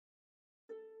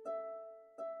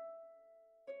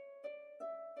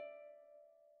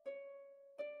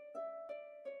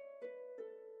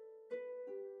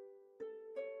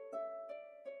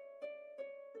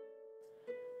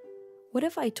What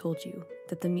if I told you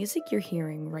that the music you're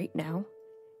hearing right now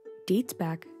dates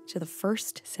back to the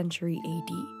 1st century AD?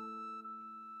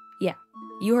 Yeah,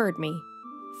 you heard me.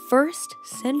 1st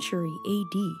century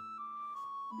AD.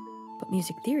 But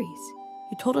music theories,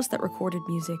 you told us that recorded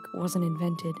music wasn't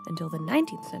invented until the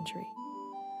 19th century.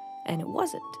 And it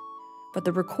wasn't. But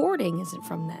the recording isn't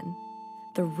from then.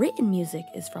 The written music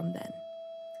is from then.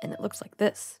 And it looks like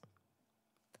this.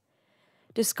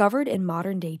 Discovered in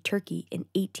modern-day Turkey in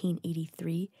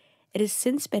 1883, it has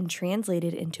since been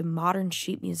translated into modern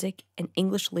sheet music and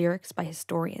English lyrics by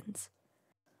historians.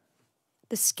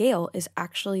 The scale is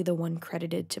actually the one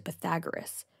credited to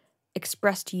Pythagoras,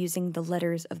 expressed using the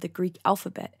letters of the Greek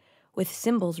alphabet with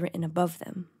symbols written above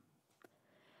them.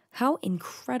 How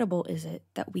incredible is it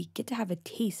that we get to have a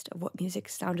taste of what music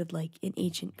sounded like in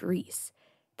ancient Greece,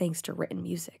 thanks to written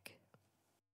music?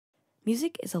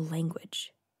 Music is a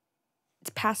language. It's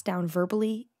passed down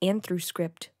verbally and through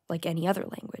script like any other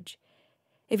language.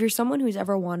 If you're someone who's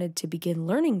ever wanted to begin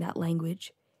learning that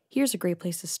language, here's a great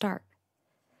place to start.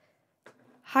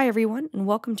 Hi everyone, and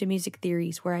welcome to Music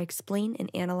Theories, where I explain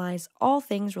and analyze all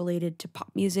things related to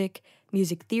pop music,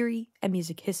 music theory, and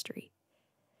music history.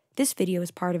 This video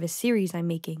is part of a series I'm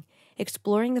making,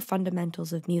 exploring the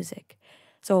fundamentals of music,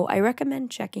 so I recommend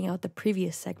checking out the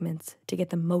previous segments to get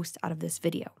the most out of this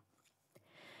video.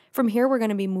 From here, we're going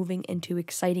to be moving into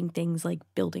exciting things like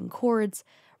building chords,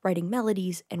 writing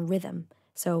melodies, and rhythm.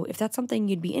 So if that's something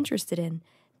you'd be interested in,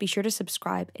 be sure to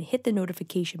subscribe and hit the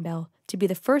notification bell to be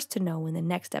the first to know when the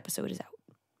next episode is out.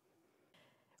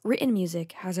 Written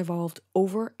music has evolved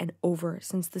over and over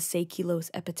since the Seikilos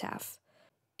epitaph.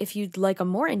 If you'd like a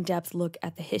more in-depth look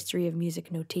at the history of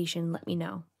music notation, let me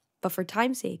know. But for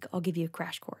time's sake, I'll give you a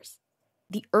crash course.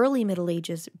 The early Middle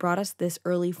Ages brought us this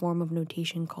early form of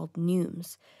notation called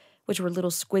neumes, which were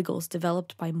little squiggles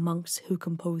developed by monks who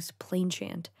composed plain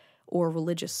chant or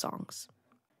religious songs.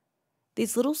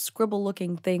 These little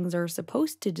scribble-looking things are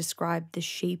supposed to describe the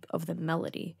shape of the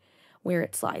melody, where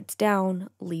it slides down,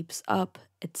 leaps up,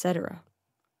 etc.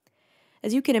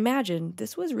 As you can imagine,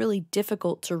 this was really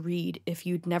difficult to read if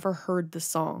you'd never heard the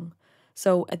song,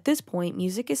 so at this point,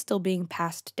 music is still being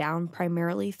passed down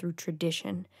primarily through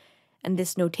tradition, and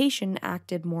this notation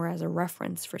acted more as a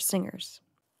reference for singers.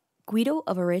 Guido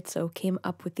of Arezzo came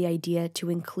up with the idea to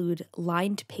include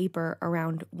lined paper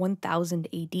around 1000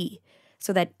 AD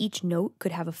so that each note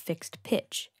could have a fixed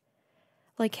pitch.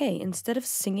 Like, hey, instead of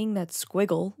singing that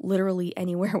squiggle literally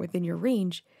anywhere within your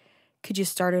range, could you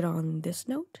start it on this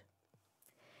note?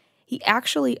 He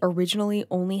actually originally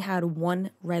only had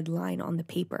one red line on the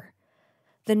paper.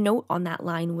 The note on that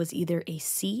line was either a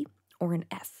C or an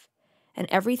F, and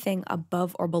everything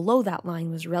above or below that line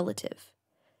was relative.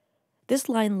 This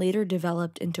line later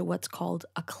developed into what's called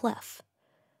a clef,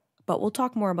 but we'll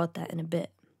talk more about that in a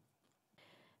bit.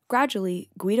 Gradually,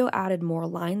 Guido added more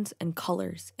lines and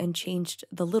colors and changed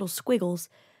the little squiggles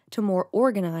to more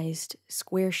organized,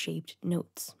 square-shaped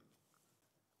notes.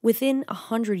 Within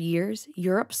 100 years,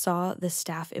 Europe saw the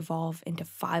staff evolve into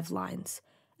 5 lines,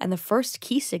 and the first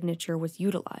key signature was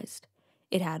utilized.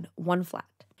 It had one flat.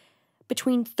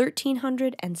 Between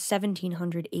 1300 and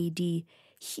 1700 AD,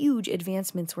 huge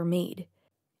advancements were made.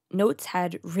 Notes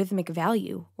had rhythmic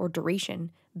value, or duration,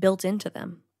 built into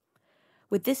them.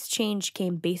 With this change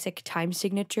came basic time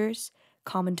signatures,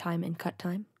 common time and cut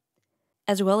time,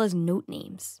 as well as note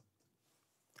names.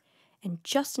 And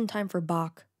just in time for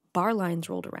Bach, bar lines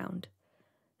rolled around.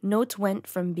 Notes went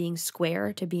from being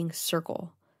square to being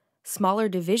circle. Smaller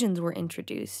divisions were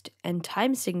introduced, and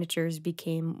time signatures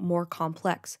became more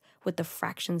complex with the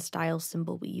fraction style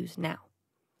symbol we use now.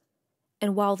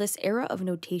 And while this era of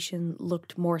notation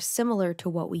looked more similar to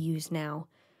what we use now,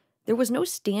 there was no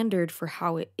standard for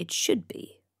how it should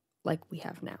be, like we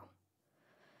have now.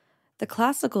 The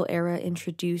classical era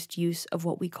introduced use of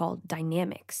what we call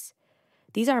dynamics.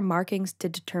 These are markings to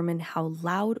determine how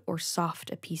loud or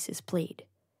soft a piece is played.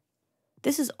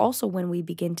 This is also when we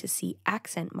begin to see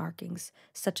accent markings,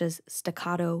 such as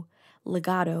staccato,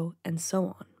 legato, and so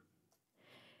on.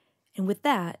 And with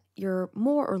that, you're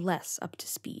more or less up to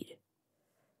speed.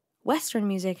 Western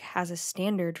music has a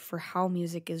standard for how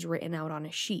music is written out on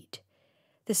a sheet,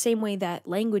 the same way that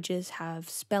languages have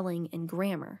spelling and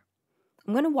grammar.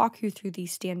 I'm going to walk you through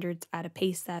these standards at a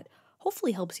pace that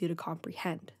hopefully helps you to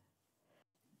comprehend.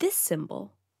 This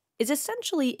symbol is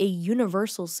essentially a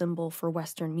universal symbol for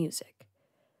Western music.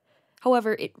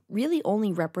 However, it really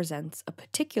only represents a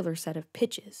particular set of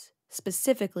pitches,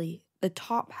 specifically the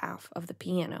top half of the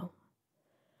piano.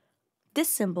 This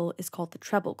symbol is called the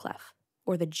treble clef,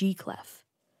 or the G clef.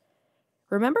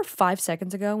 Remember 5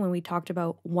 seconds ago when we talked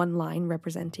about one line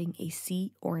representing a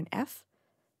C or an F?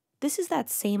 this is that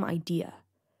same idea.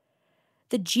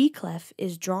 The G clef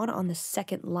is drawn on the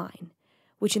second line,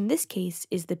 which in this case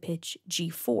is the pitch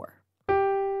G4.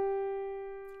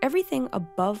 Everything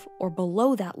above or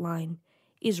below that line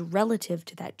is relative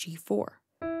to that G4.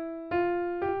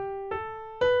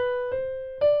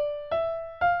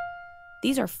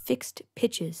 These are fixed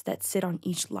pitches that sit on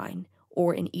each line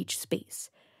or in each space,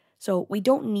 so we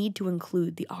don't need to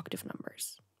include the octave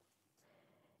numbers.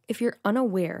 If you're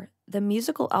unaware, the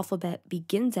musical alphabet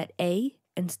begins at A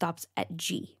and stops at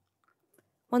G.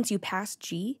 Once you pass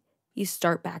G, you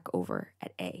start back over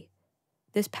at A.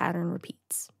 This pattern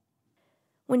repeats.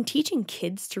 When teaching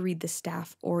kids to read the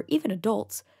staff, or even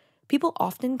adults, people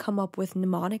often come up with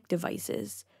mnemonic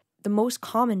devices, the most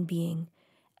common being,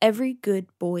 "Every good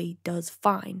boy does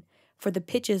fine," for the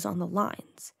pitches on the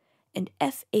lines, and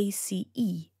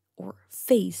FACE, or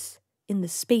face, in the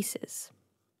spaces.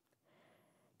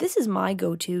 This is my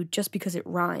go-to just because it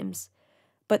rhymes,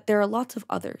 but there are lots of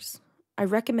others. I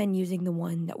recommend using the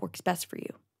one that works best for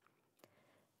you.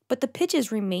 But the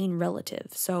pitches remain relative,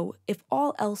 so if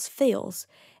all else fails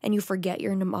and you forget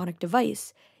your mnemonic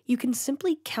device, you can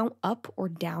simply count up or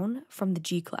down from the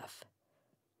G clef.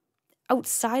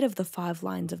 Outside of the 5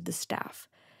 lines of the staff,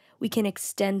 we can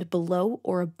extend below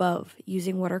or above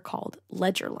using what are called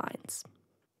ledger lines.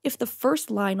 If the first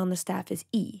line on the staff is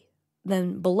E,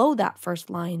 then below that first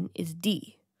line is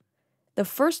D. The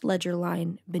first ledger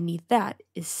line beneath that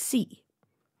is C,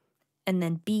 and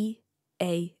then B,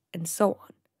 A, and so on.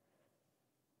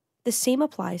 The same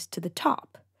applies to the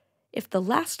top. If the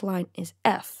last line is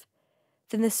F,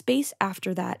 then the space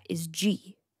after that is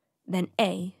G, then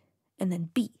A, and then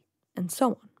B, and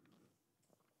so on.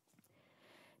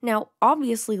 Now,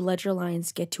 obviously, ledger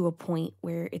lines get to a point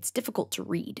where it's difficult to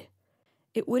read.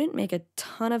 It wouldn't make a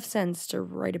ton of sense to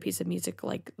write a piece of music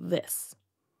like this.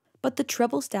 But the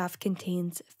treble staff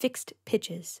contains fixed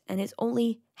pitches and is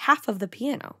only half of the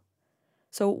piano.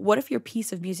 So what if your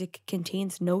piece of music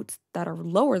contains notes that are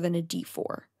lower than a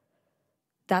D4?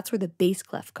 That's where the bass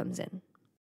clef comes in.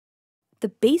 The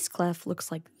bass clef looks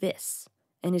like this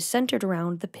and is centered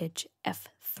around the pitch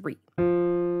F3.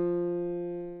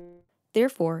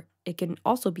 Therefore, it can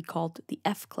also be called the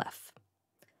F clef.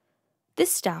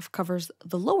 This staff covers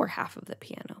the lower half of the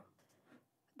piano.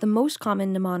 The most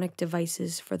common mnemonic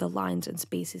devices for the lines and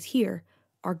spaces here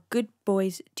are "Good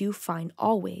boys do fine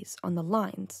always" on the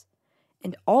lines,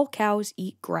 and "All cows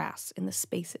eat grass" in the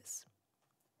spaces.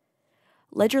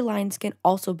 Ledger lines can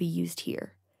also be used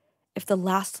here. If the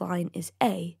last line is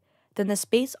A, then the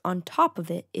space on top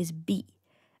of it is B,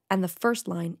 and the first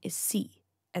line is C,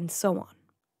 and so on.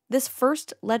 This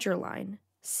first ledger line,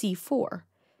 C4,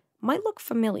 might look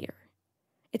familiar.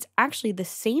 It's actually the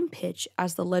same pitch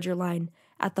as the ledger line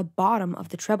at the bottom of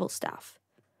the treble staff.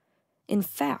 In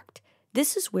fact,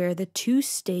 this is where the two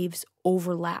staves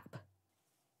overlap.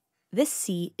 This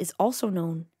C is also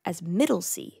known as middle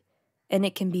C, and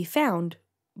it can be found,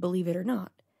 believe it or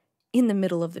not, in the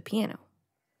middle of the piano.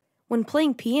 When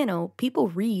playing piano, people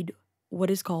read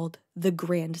what is called the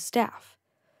grand staff.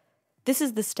 This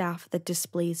is the staff that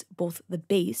displays both the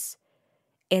bass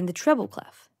and the treble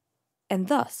clef, and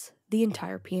thus the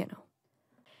entire piano.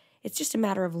 It's just a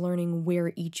matter of learning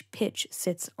where each pitch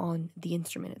sits on the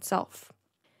instrument itself.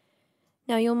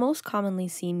 Now, you'll most commonly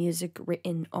see music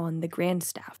written on the grand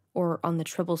staff or on the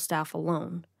treble staff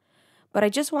alone, but I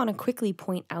just want to quickly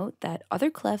point out that other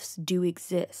clefs do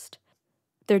exist.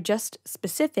 They're just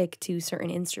specific to certain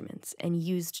instruments and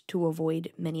used to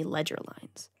avoid many ledger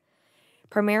lines,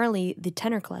 primarily the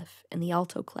tenor clef and the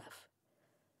alto clef.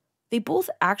 They both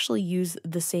actually use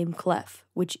the same clef,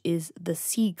 which is the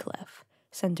C clef,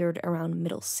 centered around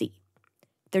middle C.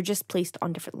 They're just placed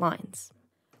on different lines.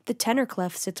 The tenor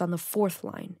clef sits on the 4th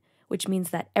line, which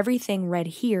means that everything read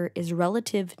here is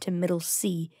relative to middle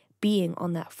C being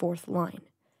on that 4th line.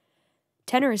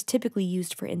 Tenor is typically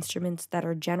used for instruments that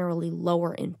are generally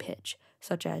lower in pitch,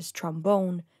 such as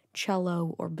trombone,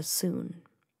 cello, or bassoon.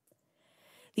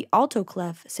 The alto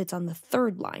clef sits on the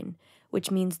 3rd line,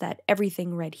 which means that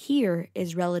everything read here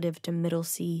is relative to middle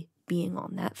C being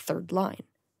on that 3rd line.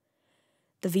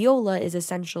 The viola is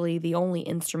essentially the only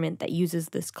instrument that uses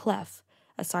this clef,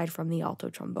 aside from the alto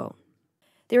trombone.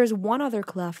 There is one other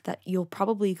clef that you'll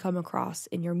probably come across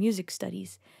in your music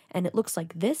studies, and it looks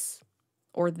like this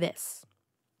or this.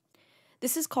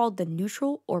 This is called the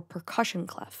neutral or percussion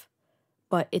clef,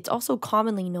 but it's also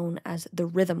commonly known as the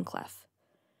rhythm clef.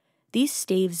 These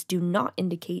staves do not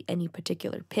indicate any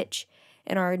particular pitch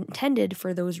and are intended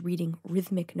for those reading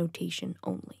rhythmic notation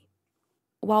only.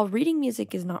 While reading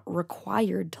music is not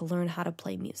required to learn how to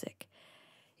play music,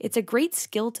 it's a great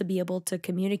skill to be able to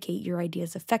communicate your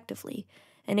ideas effectively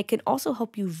and it can also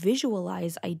help you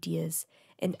visualize ideas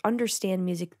and understand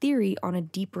music theory on a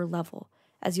deeper level,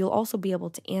 as you'll also be able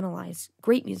to analyze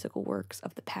great musical works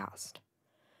of the past.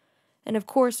 And of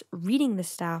course, reading the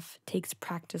staff takes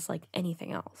practice like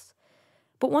anything else.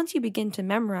 But once you begin to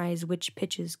memorize which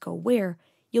pitches go where,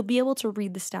 you'll be able to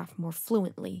read the staff more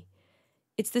fluently.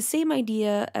 It's the same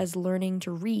idea as learning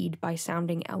to read by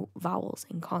sounding out vowels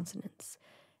and consonants.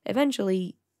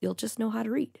 Eventually, you'll just know how to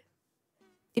read.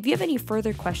 If you have any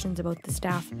further questions about the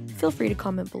staff, feel free to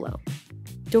comment below.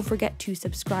 Don't forget to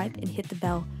subscribe and hit the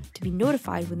bell to be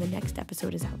notified when the next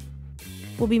episode is out.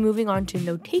 We'll be moving on to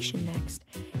notation next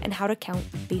and how to count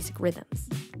basic rhythms.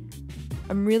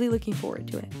 I'm really looking forward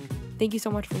to it. Thank you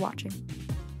so much for watching.